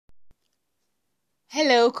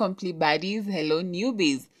Hello, compli-Baddies. Hello,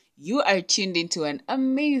 newbies. You are tuned into an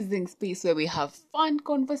amazing space where we have fun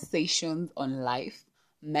conversations on life,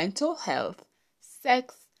 mental health,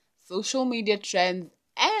 sex, social media trends,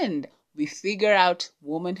 and we figure out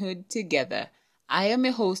womanhood together. I am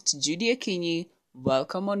your host, Judy Akinyi.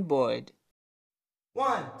 Welcome on board.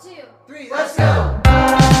 1, 2, 3, let's go!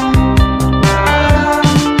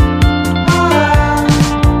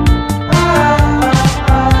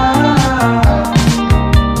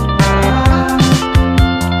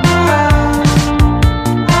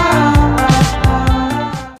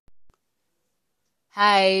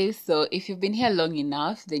 Hi, so if you've been here long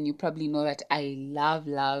enough, then you probably know that I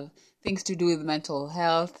love things to do with mental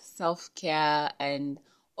health, self-care, and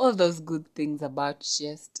all those good things about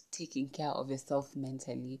just taking care of yourself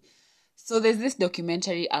mentally. So there's this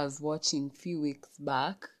documentary I was watching a few weeks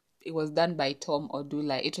back. It was done by Tom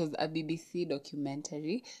Odula. It was a BBC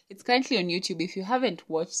documentary. It's currently on YouTube. If you haven't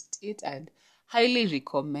watched it, I'd highly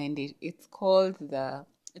recommend it. It's called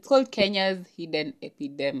Kenya's Hidden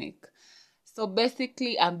Epidemic. So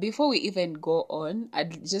basically, before we even go on,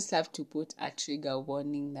 I'd just have to put a trigger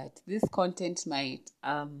warning that this content might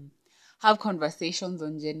have conversations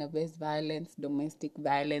on gender-based violence, domestic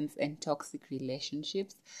violence, and toxic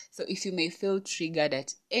relationships. So if you may feel triggered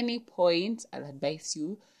at any point, I'll advise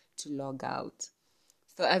you to log out.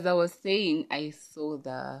 So as I was saying, I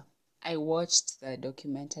watched the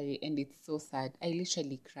documentary and it's so sad. I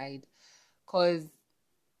literally cried because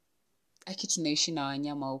aki tunaishi na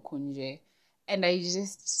wanyama huku nje. And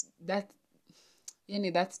that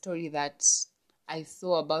story that I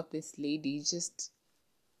saw about this lady just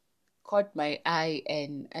caught my eye,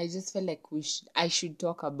 and I just felt like I should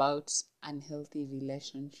talk about unhealthy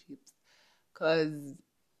relationships. Cause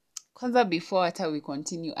before hata we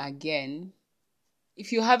continue again,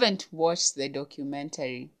 if you haven't watched the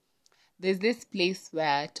documentary, there's this place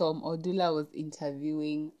where Tom Odula was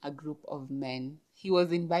interviewing a group of men. He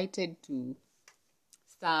was invited to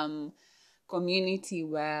some community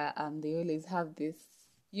where they always have this,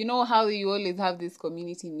 you know how you always have these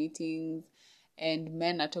community meetings and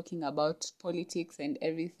men are talking about politics and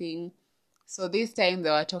everything. So this time they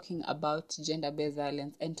were talking about gender-based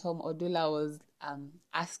violence, and Tom Odula was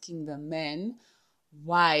asking the men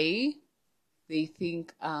why they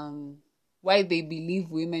think why they believe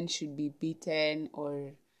women should be beaten,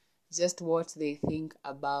 or just what they think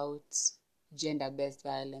about gender-based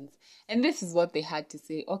violence. And this is what they had to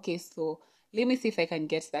say. Okay, so let me see if I can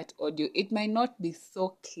get that audio. It might not be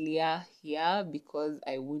so clear here because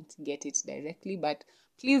I won't get it directly, but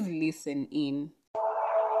please listen in.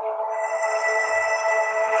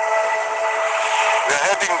 We are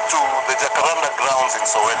heading to the Jacaranda grounds in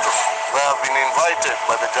Soweto. We have been invited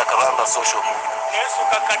by the Jacaranda social movement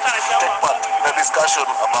to take part in a discussion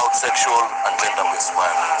about sexual and gender-based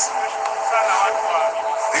violence.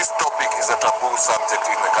 This topic is a taboo subject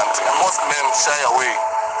in the country, and most men shy away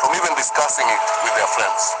from even discussing it with their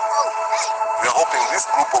friends. We are hoping this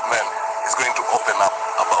group of men is going to open up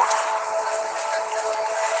about it.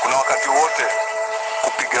 Kuna wakati wote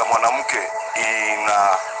kupiga mwanamke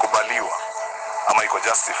inakubaliwa ama iko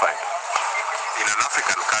justified. In an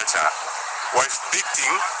African culture, wife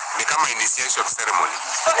beating ni kama initiation ceremony.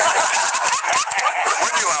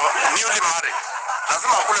 When you are newly married,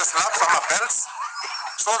 lazima ukule slaps ama belts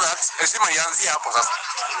so that heshima ianzie hapo sasa.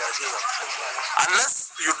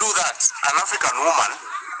 Unless you do that, an African woman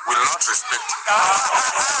will not respect you.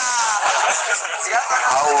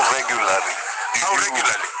 How regularly?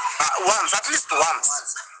 Once, at least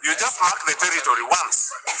once. You just mark the territory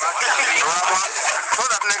once. So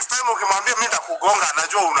that next time ukimwambia mimi nitakugonga,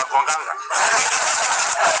 anajua unagonganga.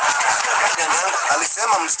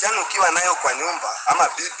 Alisema msichana ukiwa nayo kwa nyumba ama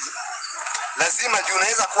bibi, lazima juu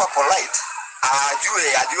unaweza kuwa polite,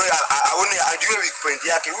 ajue weak point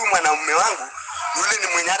yake. Huyu mwanamume wangu yule ni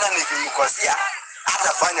mwenye hata nikimkosea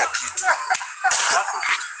hatafanya kitu.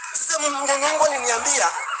 Sasa mnyanyangu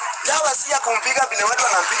aliniambia dawa si ya kumpiga vile watu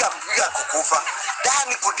wanampiga kupiga kukufa. Dawa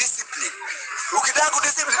ni kudiscipline. Ukitaka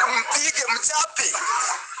kudiscipline mpige, mchape.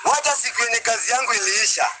 Wacha siku yenye kazi yangu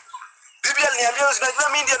iliisha. Biblia aliniambia unajua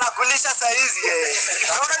mimi ndio nakulisha saa hizi.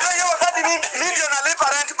 Na unajua hiyo wakati mimi ndio nalipa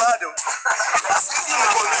rent bado. Sisi ni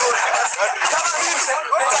control. Kama mimi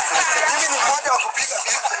ni mmoja wa kupiga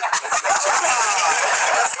bibi.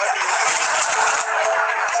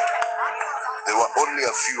 There were only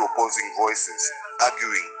a few opposing voices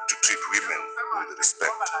arguing to treat women with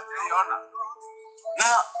respect.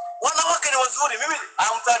 Na wanawake ni wazuri. Mimi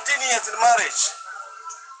I'm 13 years in marriage.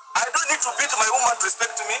 I don't need to beat my woman to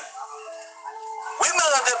respect me.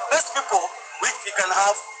 Women are the best people we can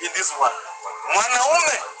have in this world.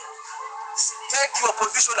 Mwanaume, take respect your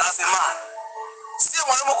position as a man. Sio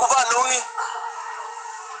mwanaume kuvaa longi.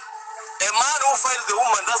 A man who fights the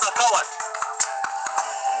woman, that's a coward.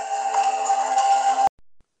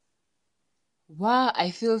 Wow,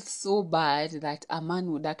 I feel so bad that a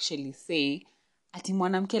man would actually say, ati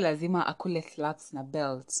mwanamke lazima akule slaps na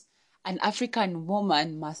belts. An African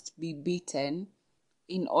woman must be beaten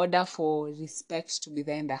in order for respect to be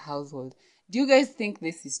there in the household. Do you guys think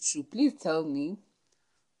this is true? Please tell me.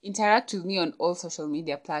 Interact with me on all social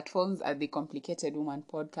media platforms at the Complicated Woman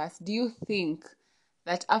Podcast. Do you think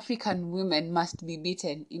that African women must be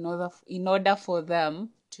beaten in order for them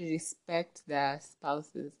to respect their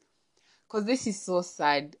spouses? Because this is so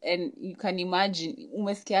sad, and you can imagine,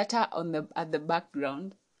 umesikia hata at the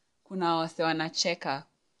background kuna wase wanacheka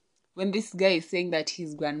when this guy is saying that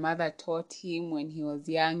his grandmother taught him when he was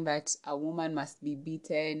young that a woman must be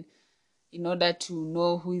beaten in order to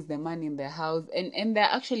know who is the man in the house, and there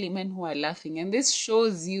are actually men who are laughing, and this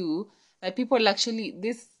shows you that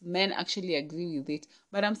these men actually agree with it.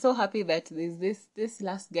 But I'm so happy that there's this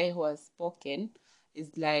last guy who has spoken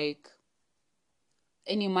is like,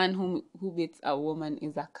 any man who beats a woman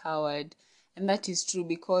is a coward. And that is true,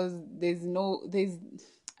 because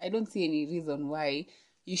I don't see any reason why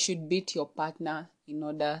you should beat your partner in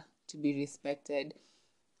order to be respected.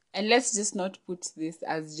 And let's just not put this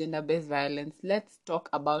as gender-based violence. Let's talk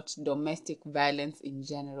about domestic violence in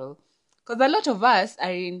general. Because a lot of us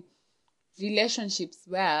are in relationships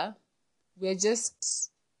where we're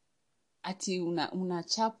just ati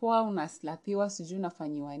unachapwa, unaslapiwa, sijui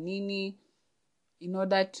unafanyiwa nini in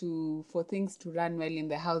order for things to run well in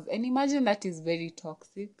the house. And imagine that is very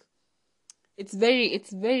toxic. It's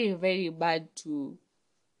very, very bad to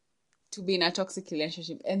be in a toxic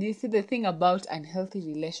relationship. And you see, the thing about unhealthy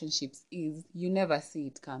relationships is you never see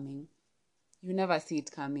it coming. You never see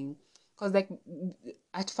it coming. Because like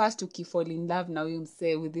at first you fall in love now, you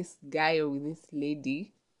say with this guy or with this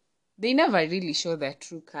lady, they never really show their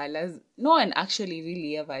true colors. No one actually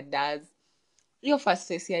really ever does. Your first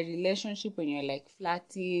phase your relationship, when you're like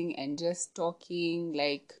flirting and just talking,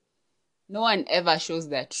 like no one ever shows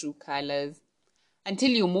their true colors until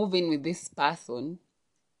you move in with this person.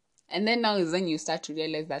 And then now is when you start to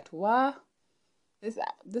realize that, wow,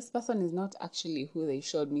 this person is not actually who they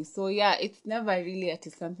showed me. So yeah, it's never really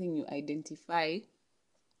something you identify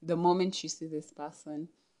the moment you see this person.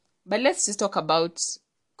 But let's just talk about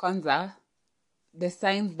Kwanzaa, the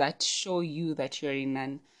signs that show you that you're in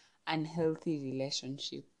an unhealthy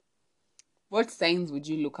relationship. What signs would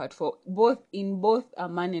you look out for? Both a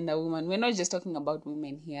man and a woman. We're not just talking about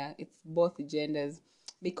women here. It's both genders,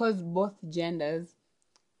 because both genders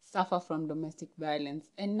suffer from domestic violence.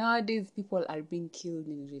 And nowadays, people are being killed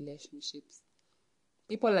in relationships.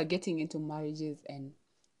 People are getting into marriages and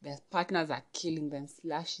their partners are killing them,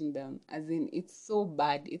 slashing them. As in, it's so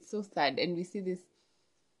bad. It's so sad. And we see this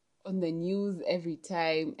on the news every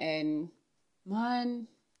time. And man,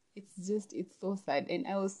 it's so sad. And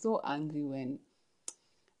I was so angry when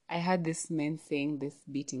I heard this man saying this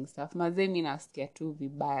beating stuff. Mazee mi nasikia tu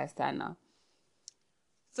vibaya sana.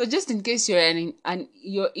 So just in case you're in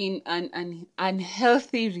an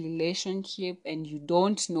unhealthy relationship and you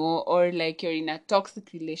don't know, or like you're in a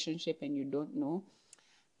toxic relationship and you don't know,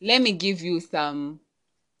 let me give you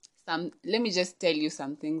let me just tell you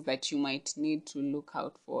some things that you might need to look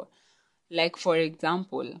out for. Like, for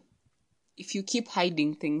example, if you keep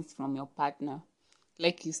hiding things from your partner,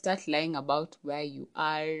 like you start lying about where you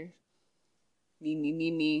are,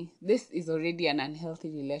 this is already an unhealthy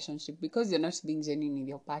relationship, because you're not being genuine with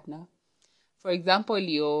your partner. For example,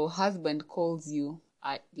 your husband calls you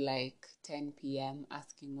at like 10 p.m.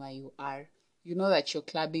 asking where you are. You know that you're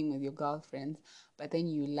clubbing with your girlfriends, but then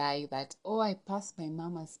you lie that, oh, I passed my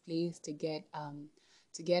mama's place to get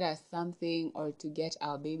us something, or to get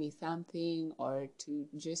our baby something, or to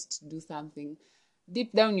just do something.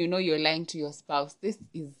 Deep down, you know you're lying to your spouse. This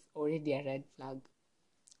is already a red flag.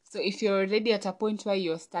 So if you're already at a point where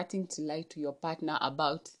you're starting to lie to your partner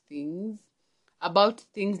about things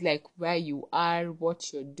like where you are,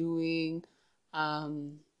 what you're doing,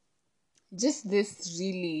 just this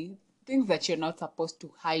really things that you're not supposed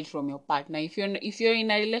to hide from your partner. If you're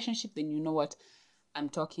in a relationship, then you know what I'm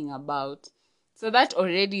talking about. So that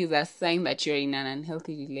already is a sign that you're in an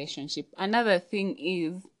unhealthy relationship. Another thing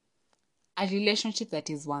is a relationship that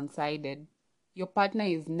is one-sided. Your partner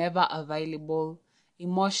is never available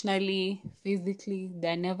emotionally, physically.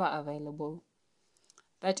 They're never available.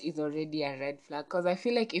 That is already a red flag, because I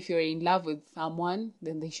feel like if you're in love with someone,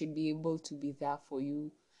 then they should be able to be there for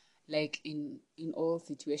you, like in all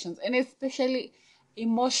situations, and especially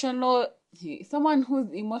someone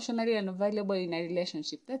who's emotionally unavailable in a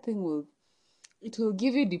relationship. That thing will it will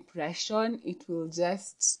give you depression. It will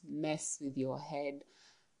just mess with your head.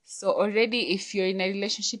 So already, if you're in a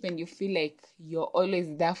relationship and you feel like you're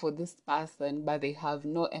always there for this person, but they have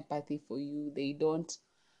no empathy for you, they don't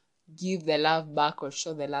give the love back or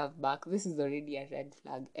show the love back, this is already a red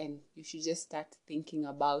flag, and you should just start thinking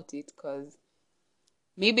about it, because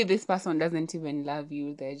maybe this person doesn't even love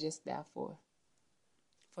you. They're just there for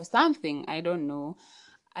something. I don't know.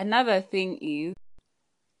 Another thing is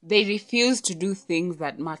they refuse to do things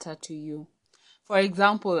that matter to you. For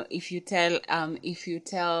example, if you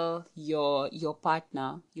tell your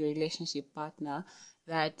partner, your relationship partner,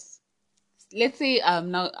 that, let's say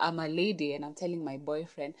now I'm a lady and I'm telling my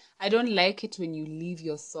boyfriend, I don't like it when you leave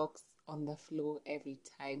your socks on the floor every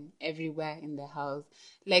time, everywhere in the house.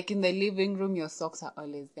 Like in the living room, your socks are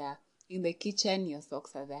always there. In the kitchen, your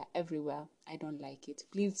socks are there everywhere. I don't like it.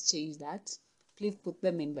 Please change that. Please put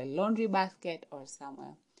them in the laundry basket or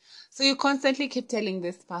somewhere. So you constantly keep telling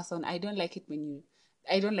this person, I don't like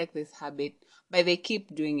this habit, but they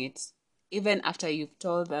keep doing it. Even after you've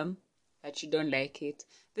told them that you don't like it,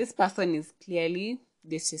 this person is clearly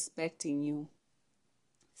disrespecting you.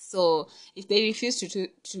 So if they refuse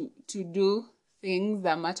to do things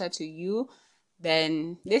that matter to you,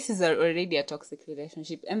 then this is already a toxic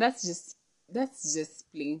relationship, and that's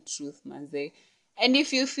just plain truth, manze. And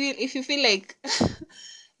if you feel like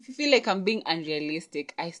if you feel like I'm being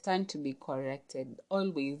unrealistic, I stand to be corrected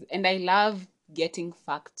always, and I love getting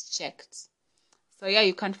fact checked. So yeah,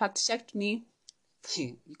 you can fact check me.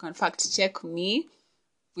 You can fact check me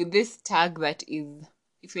with this tag that is,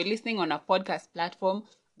 if you're listening on a podcast platform,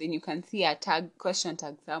 then you can see a tag, question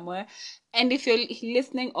tag somewhere. And if you're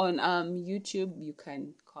listening on YouTube, you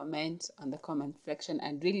can comment on the comment section.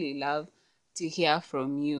 I'd really love to hear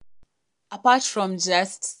from you. Apart from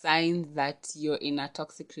just signs that you're in a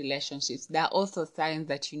toxic relationship, there are also signs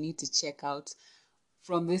that you need to check out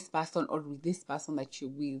from this person or with this person that you're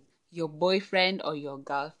with, your boyfriend or your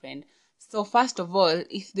girlfriend. So first of all,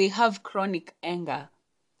 if they have chronic anger,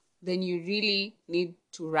 then you really need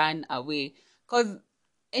to run away. Because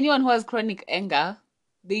anyone who has chronic anger,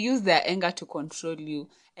 they use their anger to control you.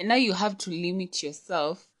 And now you have to limit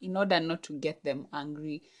yourself in order not to get them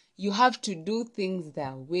angry. You have to do things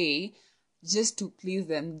their way just to please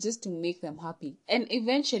them, just to make them happy. And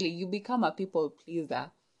eventually you become a people pleaser.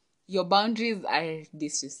 Your boundaries are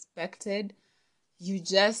disrespected. You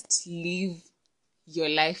just live your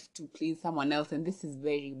life to please someone else, and this is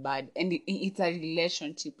very bad. And it's a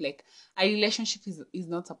relationship. Like, a relationship is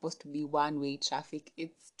not supposed to be one-way traffic.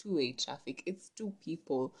 It's two-way traffic. It's two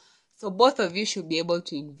people, so both of you should be able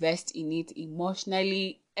to invest in it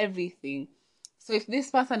emotionally, everything. So if this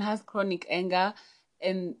person has chronic anger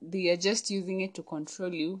and they are just using it to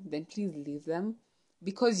control you, then please leave them,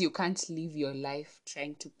 because you can't live your life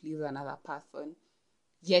trying to please another person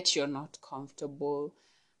yet you're not comfortable.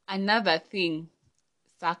 Another thing,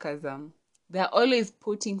 sarcasm. They're always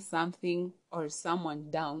putting something or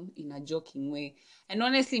someone down in a joking way. And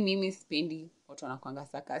honestly, mimi sipendi watu wanakuanga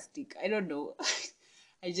sarcastic. I don't know.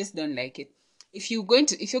 I just don't like it. If you're going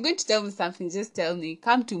to tell me something, just tell me.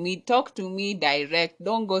 Come to me, talk to me direct.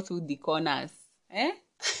 Don't go through the corners. Eh?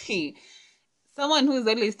 Someone who's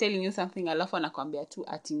always telling you something alafu anakwambia tu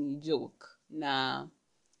ati ni joke. Nah,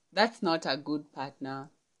 that's not a good partner.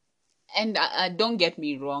 And don't get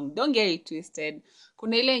me wrong, don't get it twisted.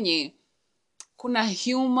 Kuna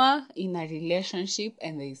humor in a relationship,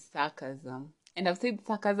 and there is sarcasm. And I've said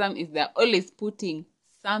sarcasm is they're always putting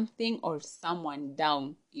something or someone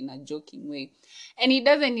down in a joking way. And it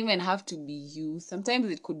doesn't even have to be you.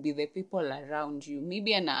 Sometimes it could be the people around you.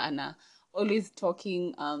 Maybe Anna always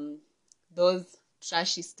talking those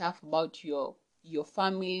trashy stuff about your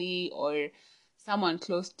family or someone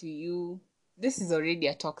close to you. This is already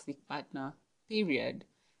a toxic partner, period.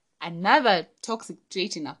 Another toxic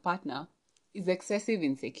trait in a partner is excessive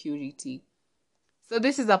insecurity. So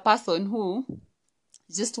this is a person who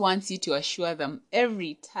just wants you to assure them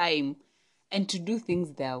every time and to do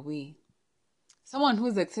things their way. Someone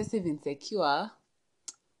who's excessive insecure,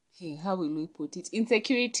 hey, how will we put it?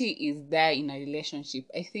 Insecurity is there in a relationship.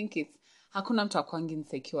 I think it's hakuna mtu akwangi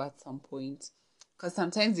insecure at some point. Because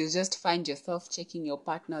sometimes you just find yourself checking your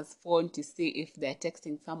partner's phone to see if they're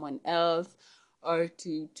texting someone else, or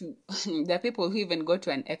to there are people who even go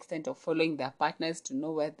to an extent of following their partners to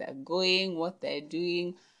know where they're going, what they're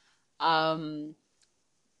doing,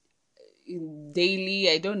 daily.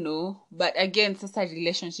 I don't know. But again, sasa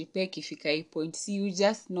relationship pia ikifika hii point, see, you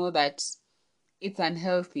just know that it's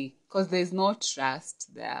unhealthy because there's no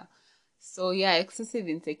trust there. So yeah, excessive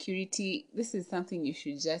insecurity, this is something you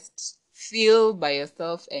should just feel by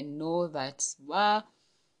yourself and know that, wow,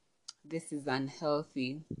 this is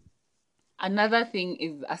unhealthy. Another thing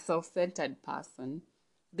is a self-centered person.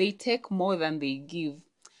 They take more than they give,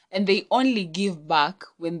 and they only give back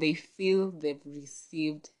when they feel they've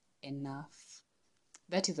received enough.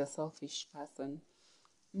 That is a selfish person.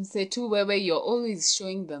 Say too, where you're always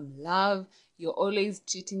showing them love, you're always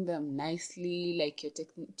treating them nicely, like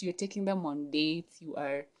you're taking them on dates,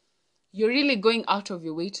 you're really going out of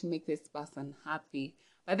your way to make this person happy.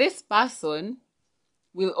 But this person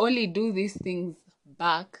will only do these things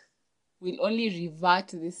back, will only revert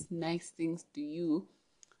these nice things to you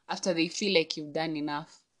after they feel like you've done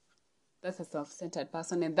enough. That's a self-centered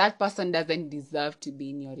person, and that person doesn't deserve to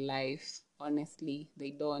be in your life. Honestly,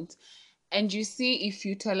 they don't. And you see, if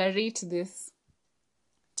you tolerate this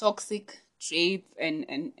toxic traits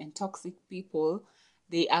and toxic people,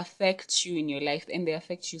 they affect you in your life, and they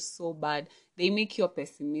affect you so bad. They make you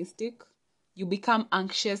pessimistic. You become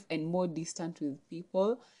anxious and more distant with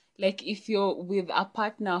people. Like if you're with a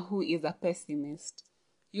partner who is a pessimist,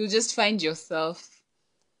 you just find yourself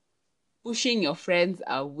pushing your friends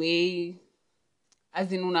away,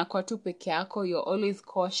 as in unakuwa tu peke yako, you're always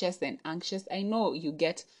cautious and anxious. I know you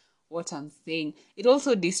get what I'm saying. It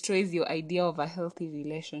also destroys your idea of a healthy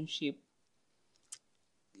relationship.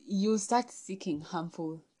 You start seeking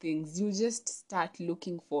harmful things. You just start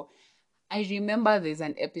looking for... I remember there's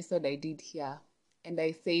an episode I did here, and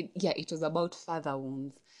I said, yeah, it was about father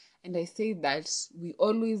wounds. And I said that we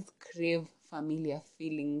always crave familiar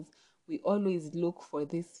feelings. We always look for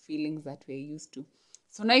these feelings that we're used to.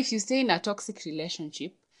 So now if you stay in a toxic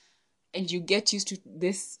relationship and you get used to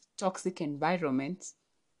this toxic environment,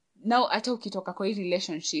 now hata ukitoka kwa hii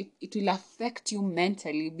relationship, it will affect you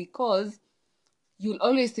mentally, because you'll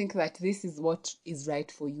always think that this is what is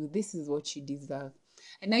right for you. This is what you deserve.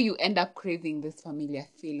 And now you end up craving these familiar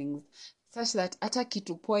feelings, such that hata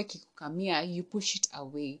kitu poa kikukamia, you push it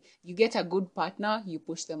away. You get a good partner, you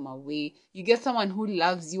push them away. You get someone who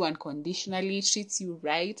loves you unconditionally, treats you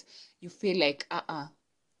right, you feel like,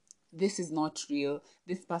 this is not real.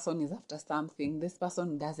 This person is after something. This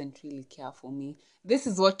person doesn't really care for me. This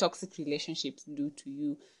is what toxic relationships do to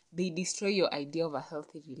you. They destroy your idea of a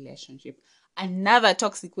healthy relationship. Another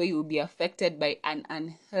toxic way you'll be affected by an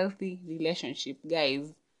unhealthy relationship,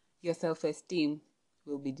 guys, your self-esteem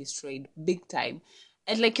will be destroyed big time.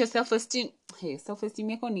 And like your self-esteem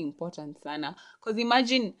yako ni important sana. Because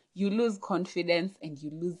imagine you lose confidence and you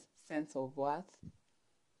lose sense of worth.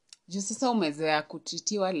 Juu sasa umezoea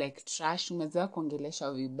kutritiwa like trash, umezoea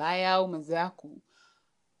kuongeleshwa vibaya, umezoea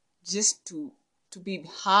just to be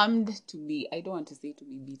harmed, to be, I don't want to say to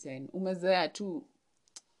be beaten.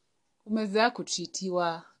 Umezoea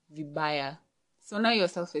kutritiwa vibaya. So now your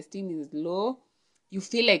self-esteem is low. You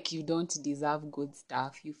feel like you don't deserve good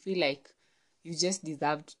stuff. You feel like you just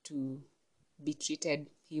deserved to be treated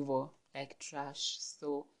evil, like trash.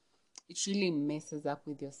 So it really messes up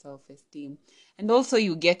with your self-esteem. And also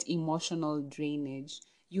you get emotional drainage.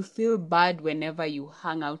 You feel bad whenever you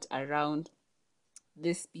hang out around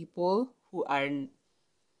these people who are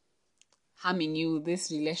harming you,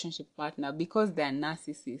 this relationship partner, because they're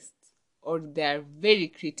narcissists or they're very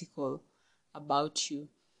critical about you.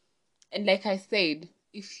 And like I said,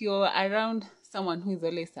 if you're around someone who is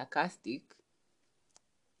always sarcastic,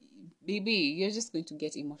 baby, you're just going to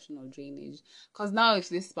get emotional drainage. Because now if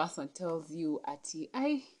this person tells you ati,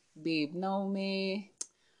 ai babe, now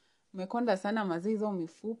umekonda sana mazee hizo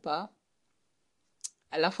mifupa,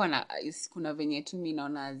 alafu kuna venye tu mimi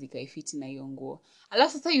naona zikaifiti na hiyo nguo.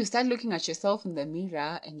 Alafu sasa you start looking at yourself in the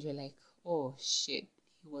mirror and you're like, oh shit,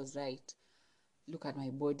 he was right. Look at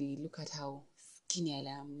my body, look at how skinny I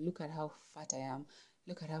am, look at how fat I am,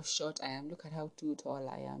 look at how short I am, look at how too tall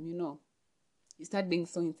I am, you know. You start being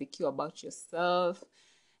so insecure about yourself,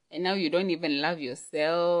 and now you don't even love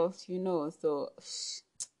yourself, you know. So,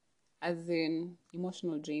 as in,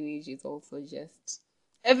 emotional drainage is also just...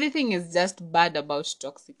 everything is just bad about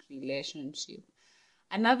toxic relationship.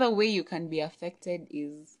 Another way you can be affected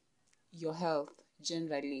is your health,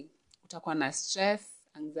 generally. Utakuwa na stress,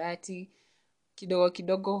 anxiety, kidogo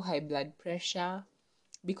kidogo, high blood pressure,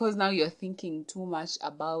 because now you're thinking too much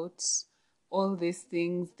about all these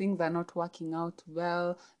things are not working out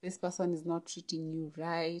well, this person is not treating you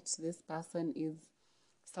right, this person is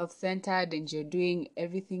self-centered and you're doing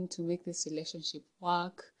everything to make this relationship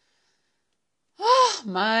work.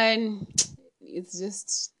 Man, it's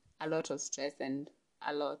just a lot of stress and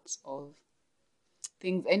a lot of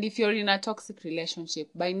things. And if you're in a toxic relationship,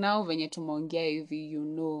 by now venye tumeongea hivi, you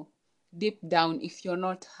know, deep down, if you're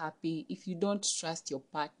not happy, if you don't trust your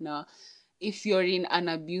partner, if you're in an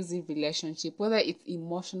abusive relationship, whether it's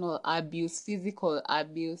emotional abuse, physical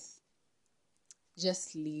abuse,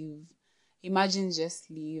 just leave. Imagine just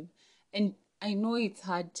leave. And I know it's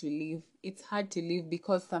hard to leave. It's hard to leave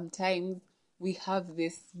because sometimes we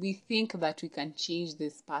think that we can change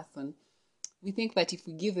this person. We think that if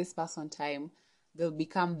we give this person time, they'll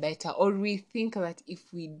become better. Or we think that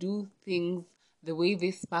if we do things the way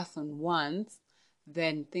this person wants,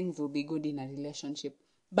 then things will be good in a relationship.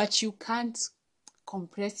 But you can't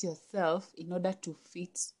compress yourself in order to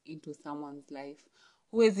fit into someone's life.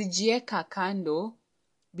 Huwezi jieka kando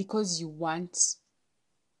because you want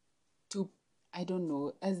to, I don't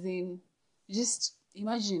know, as in, just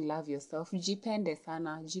imagine love yourself. Jipende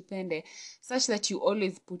sana, jipende, such that you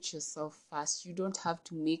always put yourself first. You don't have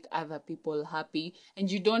to make other people happy, and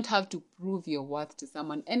you don't have to prove your worth to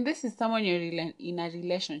someone. And this is someone you're in a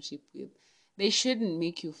relationship with. They shouldn't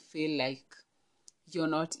make you feel like you're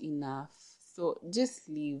not enough. So just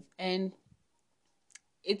leave. And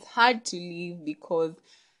it's hard to leave because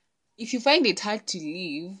if you find it hard to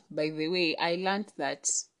leave, by the way, I learned that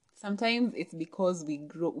sometimes it's because we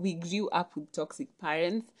grew up with toxic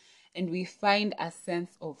parents and we find a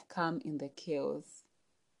sense of calm in the chaos.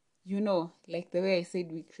 Like the way I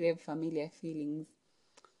said, we crave familiar feelings.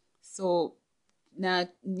 So now,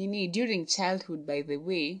 during childhood, by the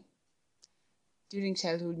way,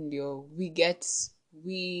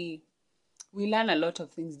 we we learn a lot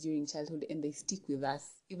of things during childhood and they stick with us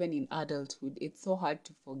even in adulthood. It's so hard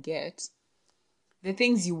to forget the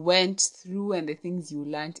things you went through and the things you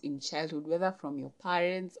learned in childhood, whether from your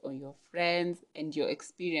parents or your friends and your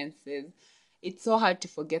experiences. It's so hard to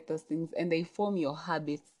forget those things and they form your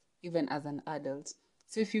habits even as an adult.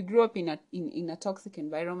 So if you grew up in a toxic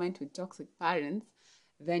environment with toxic parents,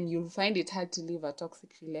 then you'll find it hard to leave a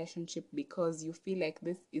toxic relationship because you feel like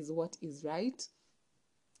this is what is right.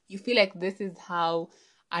 You feel like this is how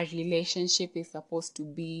a relationship is supposed to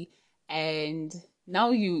be, and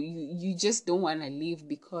now you just don't want to leave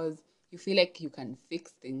because you feel like you can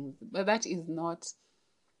fix things, but that is not,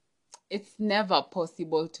 it's never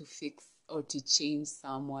possible to fix or to change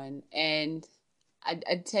someone. And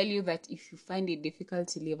I'd tell you that if you find it difficult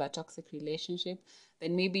to leave a toxic relationship,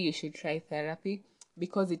 then maybe you should try therapy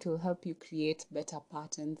because it will help you create better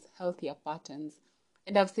patterns, healthier patterns.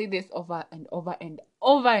 And I've said this over and over and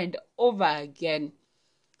over and over again.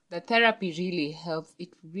 The therapy really helps. It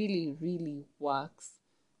really, really works.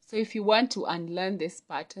 So if you want to unlearn these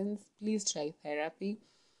patterns, please try therapy.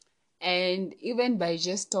 And even by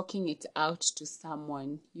just talking it out to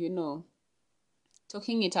someone,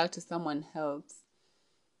 talking it out to someone helps.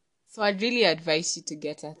 So I'd really advise you to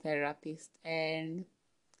get a therapist. And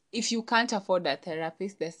if you can't afford a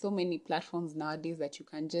therapist, there's so many platforms nowadays that you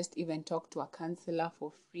can just even talk to a counselor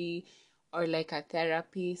for free or like a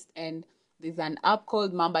therapist. And there's an app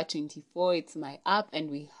called Mamba24. It's my app, and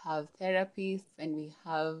we have therapists and we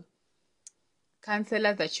have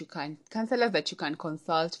counselors that you can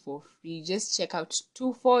consult for free. Just check out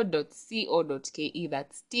tufo.co.ke.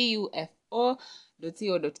 That's tufo.co.ke.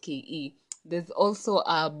 There's also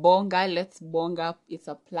a Bonga, Let's Bonga. It's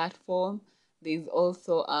a platform. There's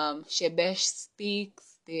also Shebesh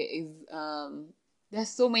Speaks. There's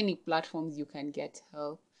so many platforms you can get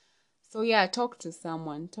help. So yeah, talk to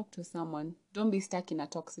someone. Don't be stuck in a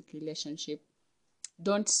toxic relationship.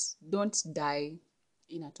 Don't die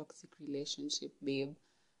in a toxic relationship, babe.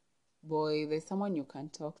 Boy, there's someone you can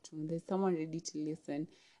talk to. There's someone ready to listen.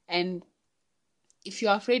 And if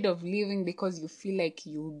you're afraid of leaving because you feel like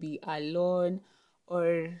you'll be alone,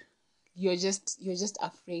 or you're just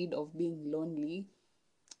afraid of being lonely,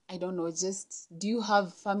 I don't know, just, do you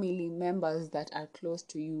have family members that are close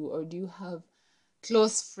to you, or do you have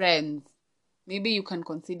close friends? Maybe you can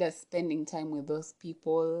consider spending time with those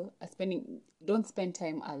people. Don't spend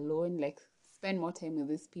time alone, like spend more time with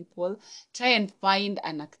these people. Try and find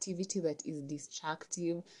an activity that is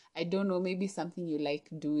distractive. I don't know, maybe something you like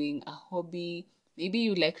doing, a hobby. Maybe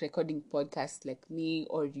you like recording podcasts like me,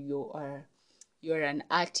 or you're an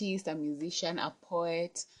artist, a musician, a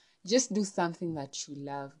poet. Just do something that you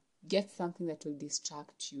love. Get something that will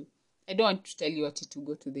distract you. I don't want to tell you what to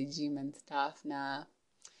go to the gym and stuff. Nah.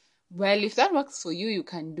 Well, if that works for you, you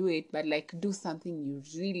can do it, but like do something you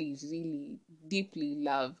really, really deeply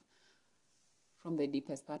love from the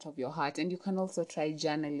deepest part of your heart. And you can also try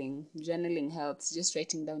journaling. Journaling helps, just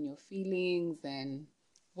writing down your feelings and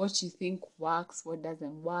what you think works, what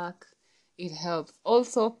doesn't work. It helps.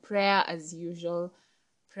 Also, prayer as usual.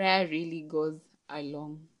 Prayer really goes a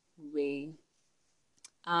long way.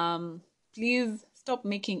 Please stop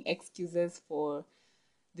making excuses for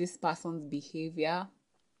this person's behavior.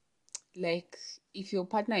 Like, if your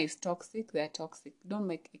partner is toxic, they're toxic. Don't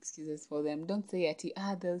make excuses for them. Don't say ati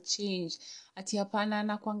they'll change. Ati hapana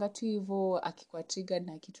anakuanga tu hivyo akikuwa triggered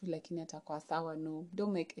na kitu lakini atakuwa sawa. No,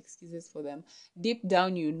 don't make excuses for them. Deep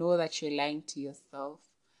down you know that you're lying to yourself.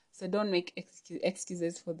 So don't make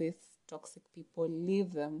excuses for these toxic people.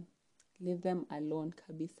 Leave them. Leave them alone,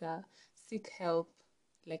 kabisa. Seek help.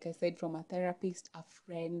 Like I said, from a therapist, a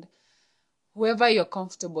friend, whoever you're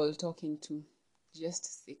comfortable talking to.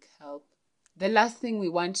 Just seek help. The last thing we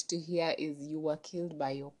want to hear is you were killed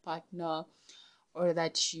by your partner, or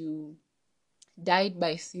that you died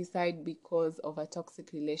by suicide because of a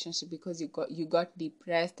toxic relationship, because you got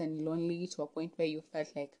depressed and lonely to a point where you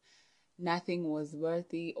felt like nothing was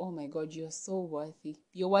worthy. Oh my God, you're so worthy.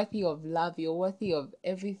 You're worthy of love. You're worthy of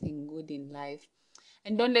everything good in life.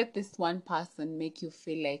 And don't let this one person make you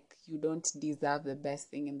feel like you don't deserve the best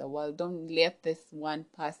thing in the world. Don't let this one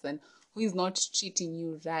person who is not treating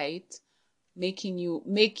you right make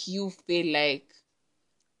you feel like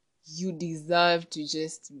you deserve to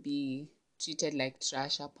just be treated like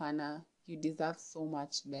trash. Apana, you deserve so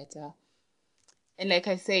much better. And like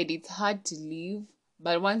I said, it's hard to leave,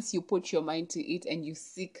 but once you put your mind to it and you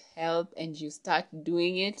seek help and you start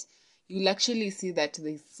doing it, you'll actually see that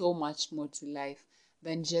there's so much more to life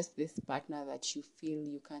than just this partner that you feel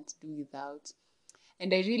you can't do without.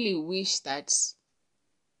 And I really wish that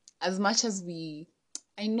as much as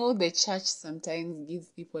I know the church sometimes gives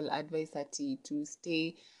people advice to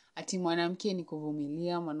stay, ati mwanamke ni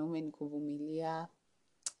kuvumilia, mwanaume ni kuvumilia.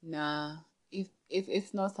 Nah, if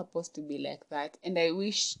it's not supposed to be like that. And I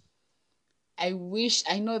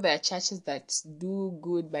know there are churches that do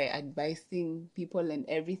good by advising people and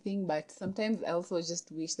everything, but sometimes I also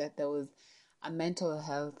just wish that there was a mental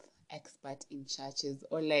health expert in churches,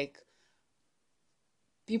 or like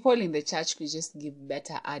people in the church could just give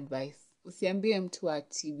better advice. Usiambie mtu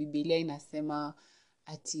ati Biblia inasema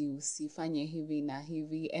ati usifanye hivi na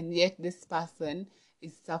hivi, and yet this person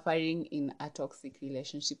is suffering in a toxic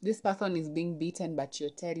relationship. This person is being beaten, but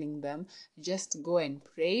you're telling them just go and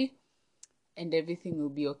pray and everything will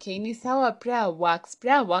be okay. Ni sawa, prayer works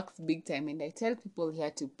big time, and I tell people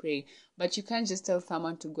here to pray, but you can't just tell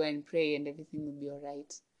someone to go and pray and everything will be all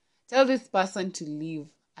right. Tell this person to leave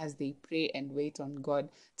as they pray and wait on God.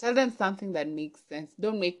 Tell them something that makes sense.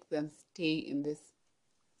 Don't make them stay in this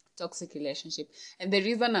toxic relationship. And the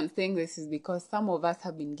reason I'm saying this is because some of us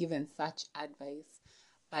have been given such advice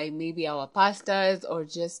by maybe our pastors or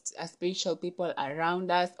just spiritual people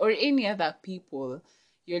around us or any other people.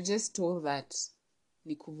 You're just told that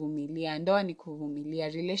ni kuvumilia, ndoa ni kuvumilia,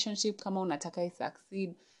 relationship kama unataka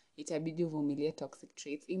succeed, itabidi uvumilie toxic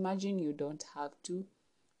traits. Imagine you don't have to.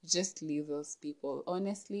 Just leave those people.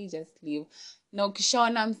 Honestly, just leave. Na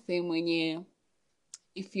ukishaona msee mwenye,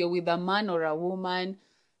 if you're with a man or a woman,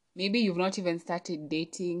 maybe you've not even started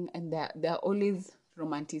dating and they're always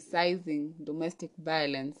romanticizing domestic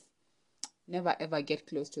violence, never ever get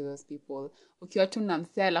close to those people. Ukiwa tu na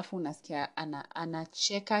msee alafu unasikia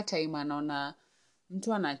anacheka time anaona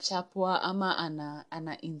mtu anachapwa ama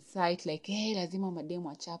ana insight like lazima mademu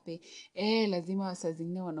wachape, lazima saa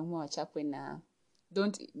zingine wanaume wachapwe. Na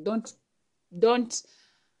don't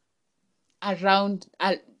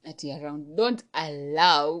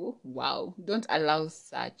allow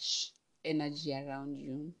such energy around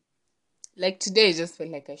you. Like today, I just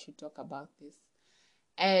felt like I should talk about this.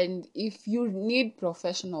 And if you need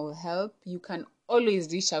professional help, you can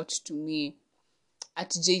always reach out to me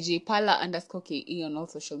at jjpala_ke on all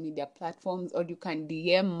social media platforms, or you can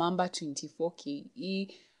DM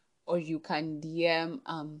Mamba24ke, or you can DM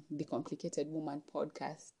the Complicated Woman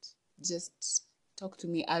podcast. Just talk to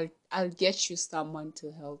me. I'll get you someone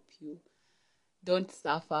to help you. Don't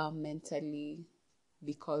suffer mentally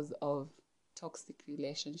because of toxic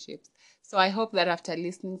relationships. So I hope that after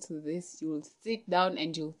listening to this, you'll sit down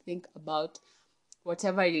and you'll think about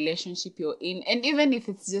whatever relationship you're in. And even if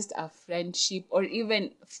it's just a friendship or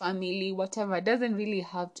even family, whatever, it doesn't really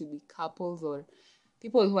have to be couples or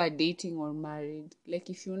people who are dating or married. Like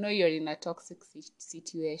if you know you're in a toxic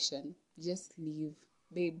situation, just leave.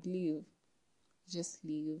 Babe, leave. Just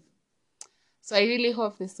leave. So I really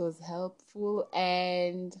hope this was helpful,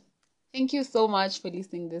 and thank you so much for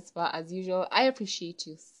listening this far. As usual, I appreciate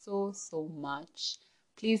you so much.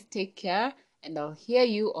 Please take care, and I'll hear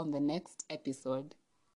you on the next episode.